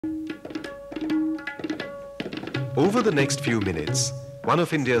Over the next few minutes, one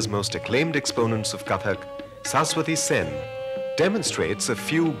of India's most acclaimed exponents of Kathak, Saswati Sen, demonstrates a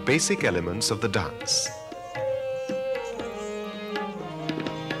few basic elements of the dance.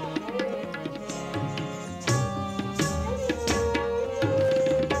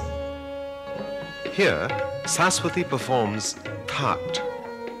 Here, Saswati performs Thaat,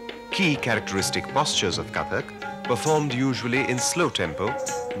 key characteristic postures of Kathak, performed usually in slow tempo,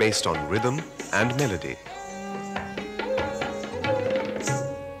 based on rhythm and melody.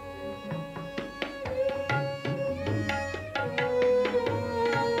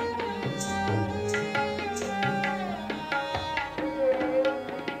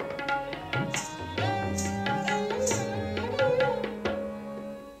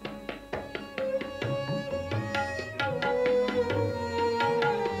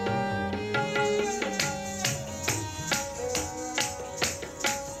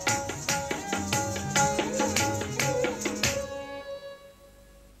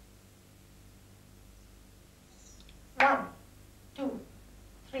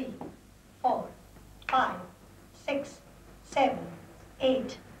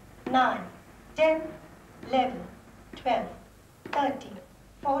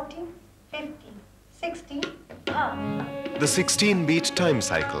 The 16-beat time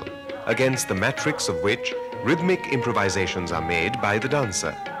cycle, against the matrix of which rhythmic improvisations are made by the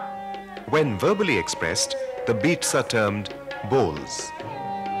dancer. When verbally expressed, the beats are termed bols.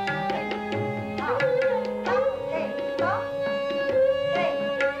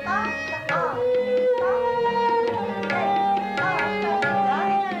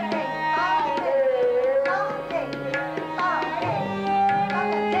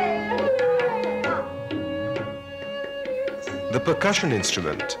 The percussion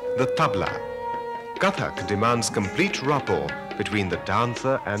instrument, the tabla. Kathak demands complete rapport between the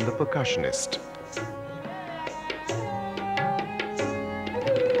dancer and the percussionist.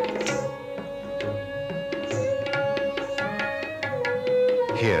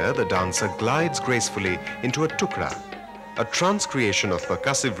 Here, the dancer glides gracefully into a tukra, a transcreation of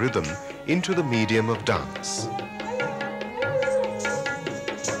percussive rhythm into the medium of dance.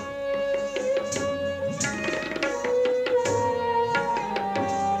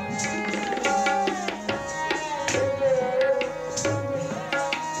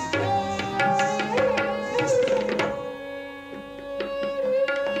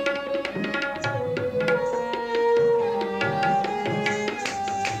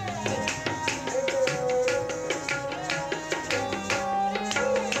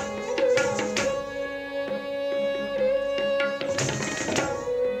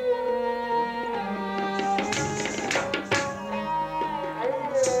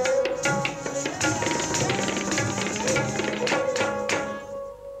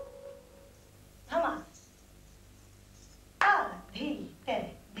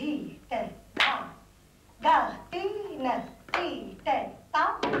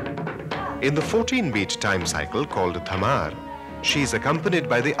 In the 14-beat time cycle called dhamar, she is accompanied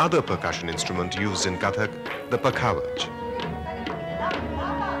by the other percussion instrument used in Kathak, the pakhawaj.